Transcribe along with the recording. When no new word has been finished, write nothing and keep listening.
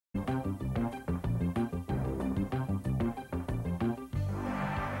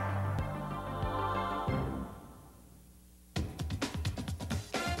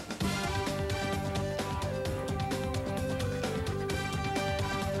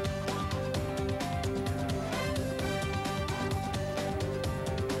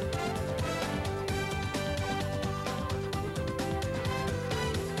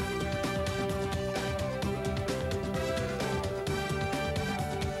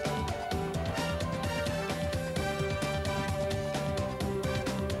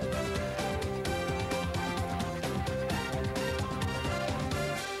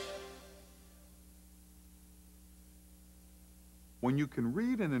When you can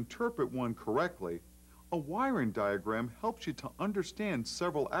read and interpret one correctly, a wiring diagram helps you to understand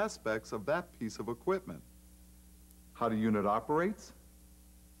several aspects of that piece of equipment. How the unit operates,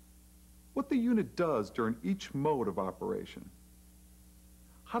 what the unit does during each mode of operation,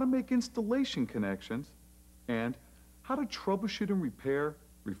 how to make installation connections, and how to troubleshoot and repair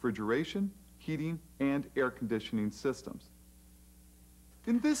refrigeration, heating, and air conditioning systems.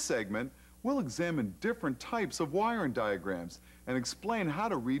 In this segment, we'll examine different types of wiring diagrams and explain how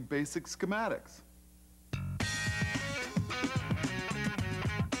to read basic schematics.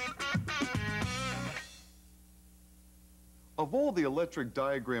 Of all the electric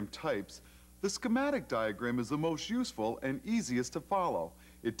diagram types, the schematic diagram is the most useful and easiest to follow.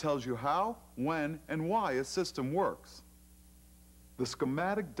 It tells you how, when, and why a system works. The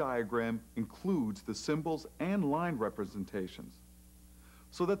schematic diagram includes the symbols and line representations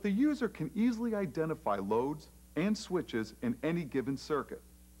so that the user can easily identify loads and switches in any given circuit.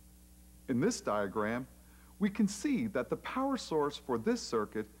 In this diagram, we can see that the power source for this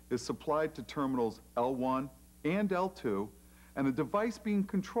circuit is supplied to terminals L1 and L2, and the device being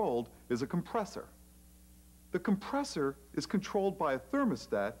controlled is a compressor. The compressor is controlled by a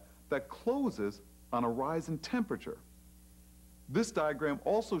thermostat that closes on a rise in temperature. This diagram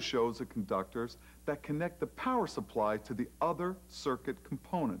also shows the conductors that connect the power supply to the other circuit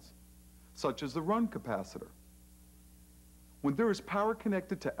components, such as the run capacitor. When there is power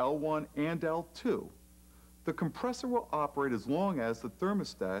connected to L1 and L2, the compressor will operate as long as the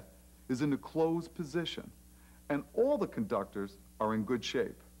thermostat is in a closed position and all the conductors are in good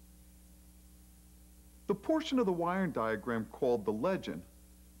shape. The portion of the wiring diagram called the legend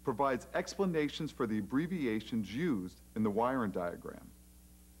provides explanations for the abbreviations used in the wiring diagram.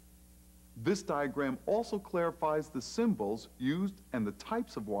 This diagram also clarifies the symbols used and the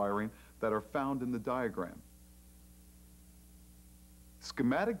types of wiring that are found in the diagram.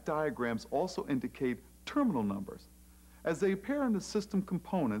 Schematic diagrams also indicate terminal numbers as they appear in the system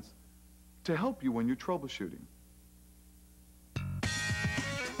components to help you when you're troubleshooting.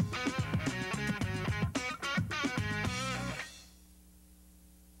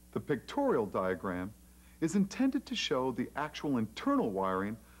 The pictorial diagram is intended to show the actual internal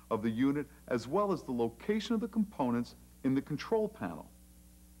wiring of the unit as well as the location of the components in the control panel.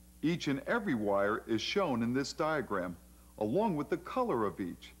 Each and every wire is shown in this diagram, along with the color of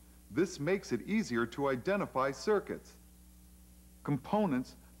each. This makes it easier to identify circuits.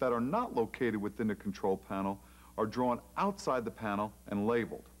 Components that are not located within the control panel are drawn outside the panel and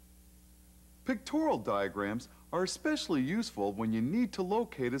labeled. Pictorial diagrams are especially useful when you need to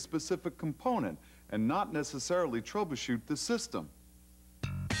locate a specific component and not necessarily troubleshoot the system.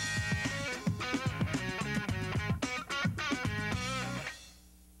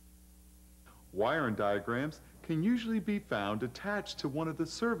 Wiring diagrams can usually be found attached to one of the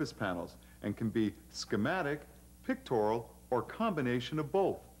service panels and can be schematic, pictorial, or combination of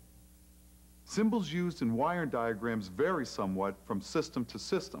both. Symbols used in wiring diagrams vary somewhat from system to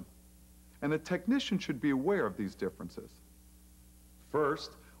system, and a technician should be aware of these differences.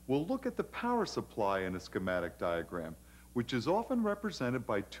 First, we'll look at the power supply in a schematic diagram, which is often represented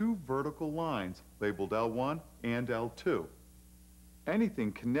by two vertical lines labeled L1 and L2.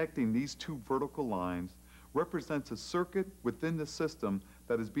 Anything connecting these two vertical lines represents a circuit within the system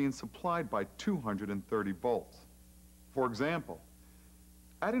that is being supplied by 230 volts. For example,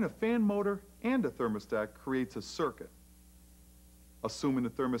 adding a fan motor and a thermostat creates a circuit. Assuming the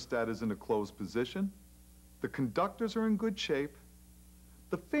thermostat is in a closed position, the conductors are in good shape,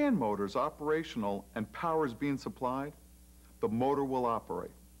 the fan motor is operational and power is being supplied, the motor will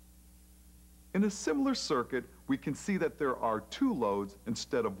operate. In a similar circuit, we can see that there are two loads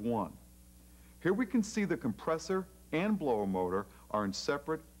instead of one. Here we can see the compressor and blower motor are in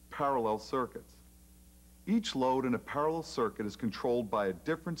separate parallel circuits. Each load in a parallel circuit is controlled by a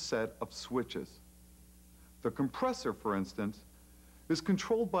different set of switches. The compressor, for instance, is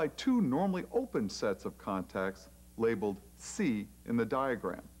controlled by two normally open sets of contacts labeled C in the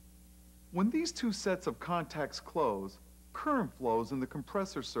diagram. When these two sets of contacts close, current flows in the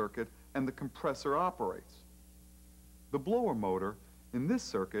compressor circuit and the compressor operates. The blower motor in this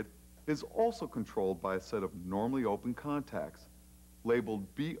circuit is also controlled by a set of normally open contacts labeled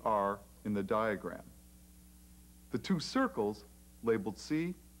BR in the diagram. The two circles labeled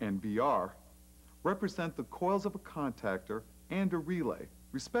C and BR represent the coils of a contactor and a relay,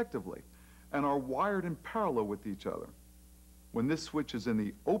 respectively, and are wired in parallel with each other. When this switch is in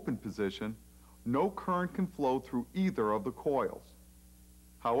the open position, no current can flow through either of the coils.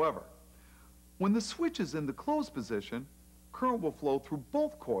 However, when the switch is in the closed position, current will flow through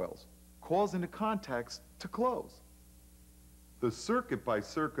both coils, causing the contacts to close. The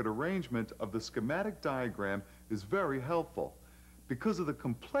circuit-by-circuit arrangement of the schematic diagram is very helpful. Because of the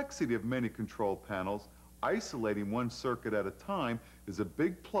complexity of many control panels, isolating one circuit at a time is a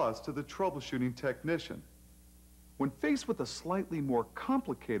big plus to the troubleshooting technician. When faced with a slightly more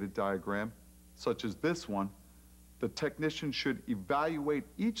complicated diagram, such as this one, the technician should evaluate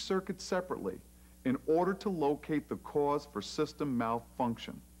each circuit separately in order to locate the cause for system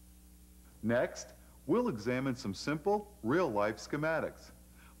malfunction. Next, we'll examine some simple, real-life schematics.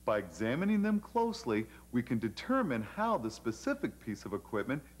 By examining them closely, we can determine how the specific piece of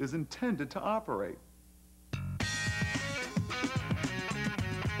equipment is intended to operate.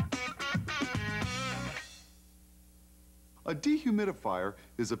 A dehumidifier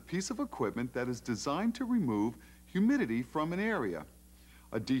is a piece of equipment that is designed to remove humidity from an area.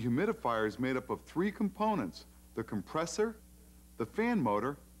 A dehumidifier is made up of three components: the compressor, the fan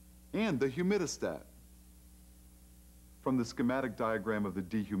motor, and the humidistat. From the schematic diagram of the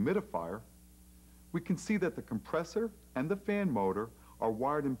dehumidifier, we can see that the compressor and the fan motor are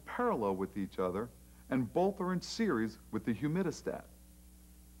wired in parallel with each other, and both are in series with the humidistat.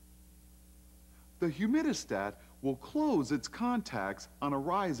 The humidistat will close its contacts on a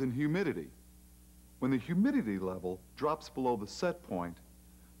rise in humidity. When the humidity level drops below the set point,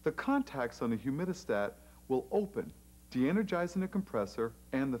 the contacts on the humidistat will open, de-energizing the compressor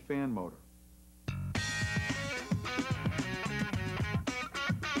and the fan motor.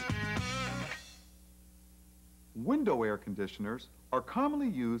 Window air conditioners are commonly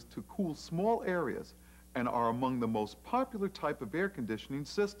used to cool small areas and are among the most popular type of air conditioning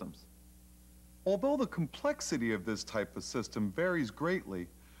systems. Although the complexity of this type of system varies greatly,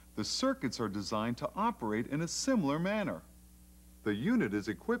 the circuits are designed to operate in a similar manner. The unit is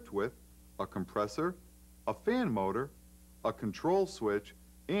equipped with a compressor, a fan motor, a control switch,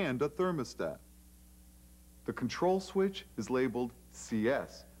 and a thermostat. The control switch is labeled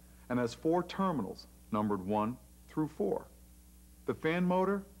CS and has 4 terminals, numbered 1 through 4. The fan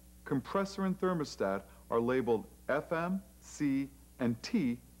motor, compressor, and thermostat are labeled FM, C, and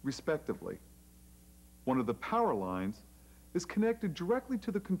T, respectively. One of the power lines is connected directly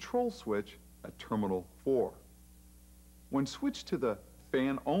to the control switch at terminal 4. When switched to the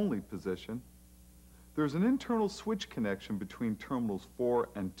fan-only position, there's an internal switch connection between terminals 4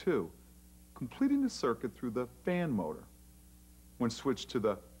 and 2, completing the circuit through the fan motor. When switched to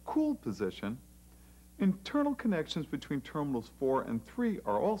the cool position, internal connections between terminals 4 and 3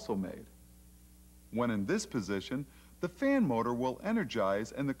 are also made. When in this position, the fan motor will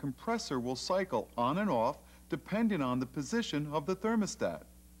energize and the compressor will cycle on and off depending on the position of the thermostat.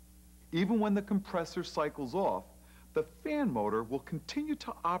 Even when the compressor cycles off, the fan motor will continue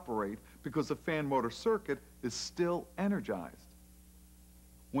to operate because the fan motor circuit is still energized.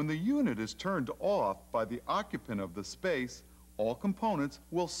 When the unit is turned off by the occupant of the space, all components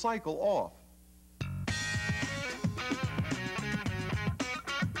will cycle off.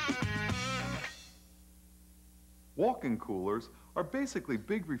 Walk-in coolers are basically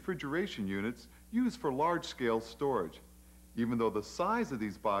big refrigeration units used for large-scale storage. Even though the size of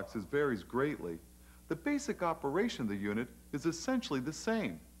these boxes varies greatly, the basic operation of the unit is essentially the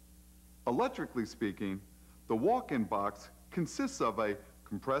same. Electrically speaking, the walk-in box consists of a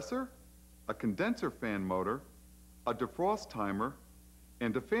compressor, a condenser fan motor, a defrost timer,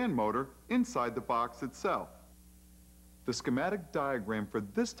 and a fan motor inside the box itself. The schematic diagram for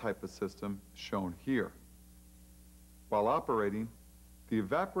this type of system is shown here. While operating, the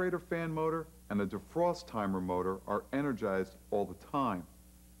evaporator fan motor and the defrost timer motor are energized all the time.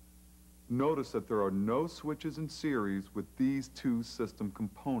 Notice that there are no switches in series with these two system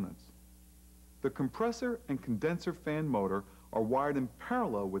components. The compressor and condenser fan motor are wired in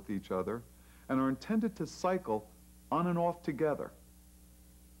parallel with each other and are intended to cycle on and off together.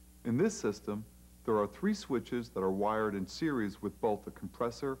 In this system, there are 3 switches that are wired in series with both the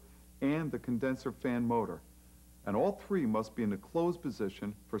compressor and the condenser fan motor, and all 3 must be in a closed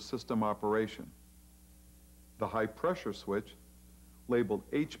position for system operation. The high pressure switch, labeled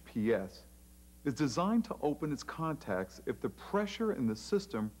HPS, is designed to open its contacts if the pressure in the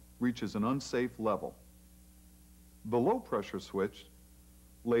system reaches an unsafe level. The low pressure switch,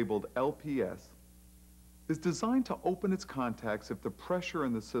 labeled LPS, is designed to open its contacts if the pressure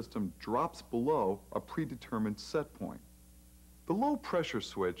in the system drops below a predetermined set point. The low pressure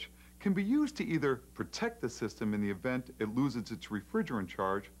switch can be used to either protect the system in the event it loses its refrigerant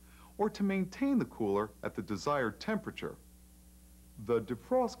charge or to maintain the cooler at the desired temperature. The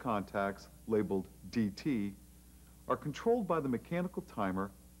defrost contacts, labeled DT, are controlled by the mechanical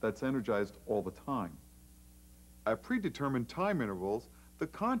timer that's energized all the time. At predetermined time intervals, the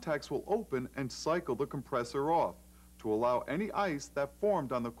contacts will open and cycle the compressor off, to allow any ice that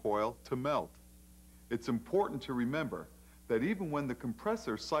formed on the coil to melt. It's important to remember that even when the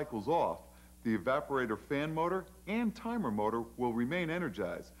compressor cycles off, the evaporator fan motor and timer motor will remain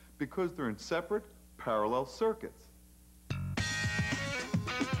energized because they're in separate, parallel circuits.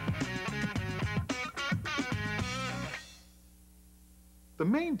 The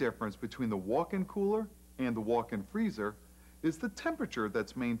main difference between the walk-in cooler and the walk-in freezer is the temperature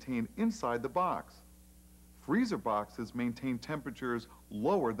that's maintained inside the box. Freezer boxes maintain temperatures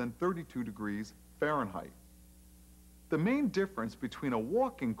lower than 32 degrees Fahrenheit. The main difference between a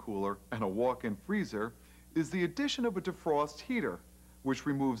walk-in cooler and a walk-in freezer is the addition of a defrost heater, which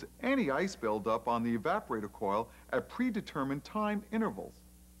removes any ice buildup on the evaporator coil at predetermined time intervals.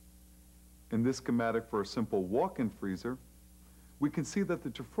 In this schematic for a simple walk-in freezer, we can see that the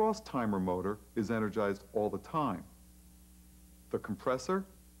defrost timer motor is energized all the time. The compressor,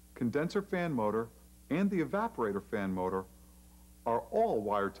 condenser fan motor, and the evaporator fan motor are all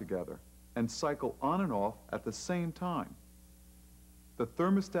wired together and cycle on and off at the same time. The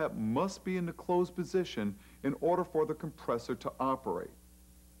thermostat must be in the closed position in order for the compressor to operate.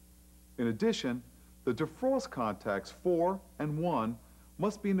 In addition, the defrost contacts 4 and 1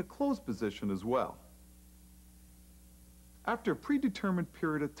 must be in the closed position as well. After a predetermined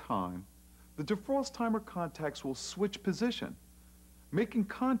period of time, the defrost timer contacts will switch position, making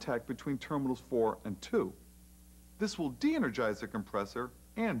contact between terminals 4 and 2. This will de-energize the compressor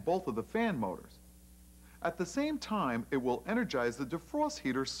and both of the fan motors. At the same time, it will energize the defrost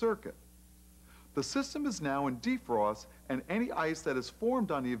heater circuit. The system is now in defrost, and any ice that is formed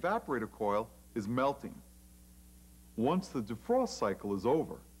on the evaporator coil is melting. Once the defrost cycle is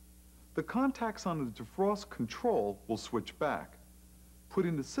over, the contacts on the defrost control will switch back,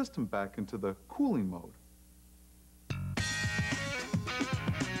 putting the system back into the cooling mode.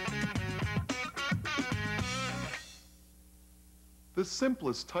 The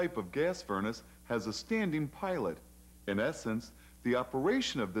simplest type of gas furnace has a standing pilot. In essence, the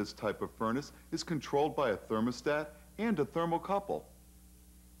operation of this type of furnace is controlled by a thermostat and a thermocouple.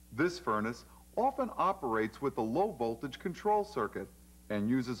 This furnace often operates with a low voltage control circuit and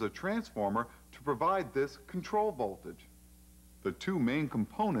uses a transformer to provide this control voltage. The two main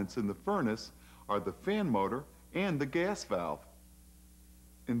components in the furnace are the fan motor and the gas valve.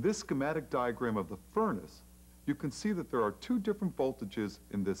 In this schematic diagram of the furnace, you can see that there are two different voltages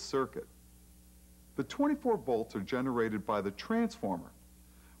in this circuit. The 24 volts are generated by the transformer,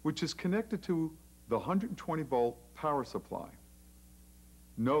 which is connected to the 120 volt power supply.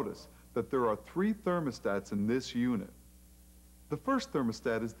 Notice that there are 3 thermostats in this unit. The first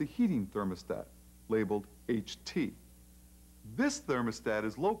thermostat is the heating thermostat, labeled HT. This thermostat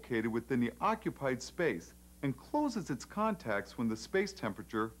is located within the occupied space and closes its contacts when the space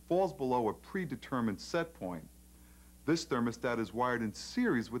temperature falls below a predetermined set point. This thermostat is wired in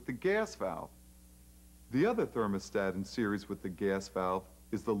series with the gas valve. The other thermostat in series with the gas valve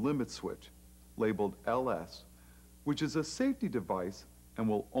is the limit switch, labeled LS, which is a safety device and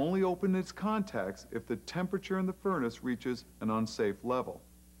will only open its contacts if the temperature in the furnace reaches an unsafe level.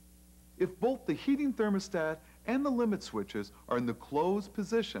 If both the heating thermostat and the limit switches are in the closed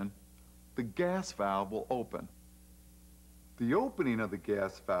position, the gas valve will open. The opening of the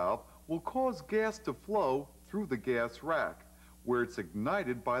gas valve will cause gas to flow through the gas rack, where it's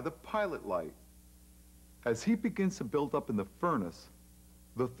ignited by the pilot light. As heat begins to build up in the furnace,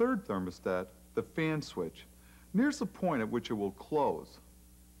 the third thermostat, the fan switch, nears the point at which it will close.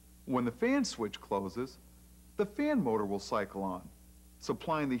 When the fan switch closes, the fan motor will cycle on,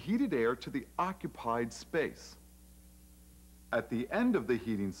 supplying the heated air to the occupied space. At the end of the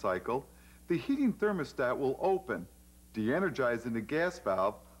heating cycle, the heating thermostat will open, de-energizing the gas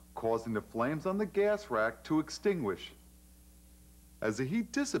valve, causing the flames on the gas rack to extinguish. As the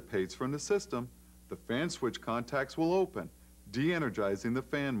heat dissipates from the system, the fan switch contacts will open, de-energizing the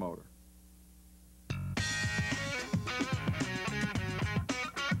fan motor.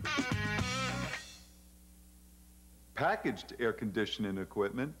 Packaged air conditioning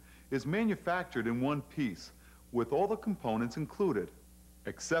equipment is manufactured in one piece with all the components included,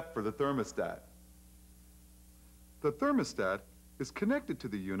 except for the thermostat. The thermostat is connected to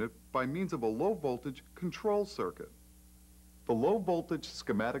the unit by means of a low voltage control circuit. The low voltage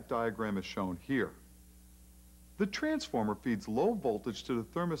schematic diagram is shown here. The transformer feeds low voltage to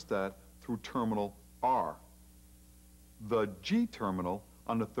the thermostat through terminal R. The G terminal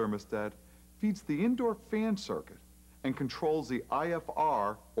on the thermostat feeds the indoor fan circuit and controls the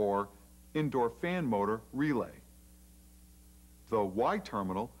IFR, or indoor fan motor relay. The Y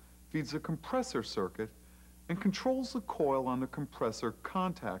terminal feeds the compressor circuit and controls the coil on the compressor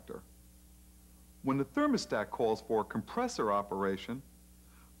contactor. When the thermostat calls for compressor operation,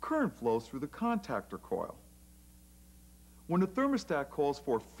 current flows through the contactor coil. When the thermostat calls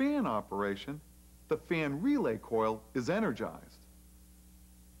for fan operation, the fan relay coil is energized.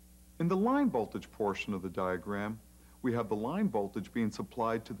 In the line voltage portion of the diagram, we have the line voltage being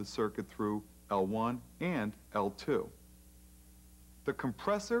supplied to the circuit through L1 and L2. The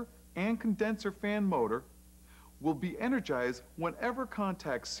compressor and condenser fan motor will be energized whenever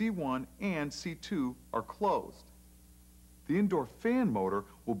contacts C1 and C2 are closed. The indoor fan motor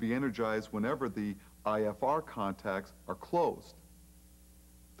will be energized whenever the IFR contacts are closed.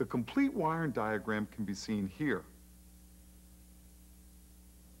 The complete wiring diagram can be seen here.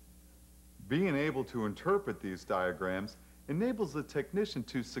 Being able to interpret these diagrams enables the technician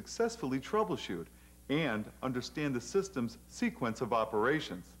to successfully troubleshoot and understand the system's sequence of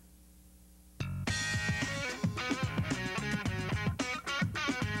operations.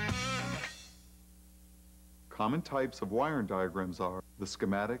 Common types of wiring diagrams are the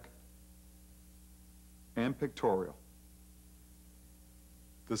schematic and pictorial.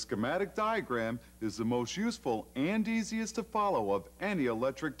 The schematic diagram is the most useful and easiest to follow of any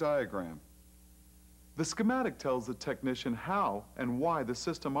electric diagram. The schematic tells the technician how and why the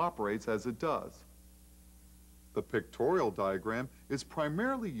system operates as it does. The pictorial diagram is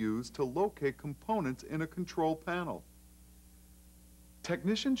primarily used to locate components in a control panel.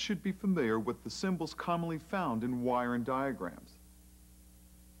 Technicians should be familiar with the symbols commonly found in wiring diagrams.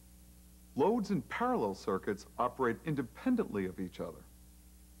 Loads in parallel circuits operate independently of each other.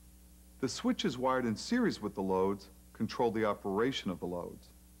 The switches wired in series with the loads control the operation of the loads.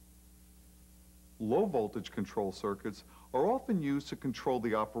 Low voltage control circuits are often used to control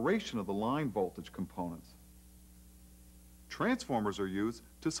the operation of the line voltage components. Transformers are used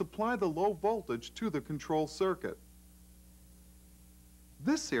to supply the low voltage to the control circuit.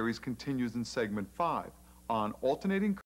 This series continues in segment 5 on alternating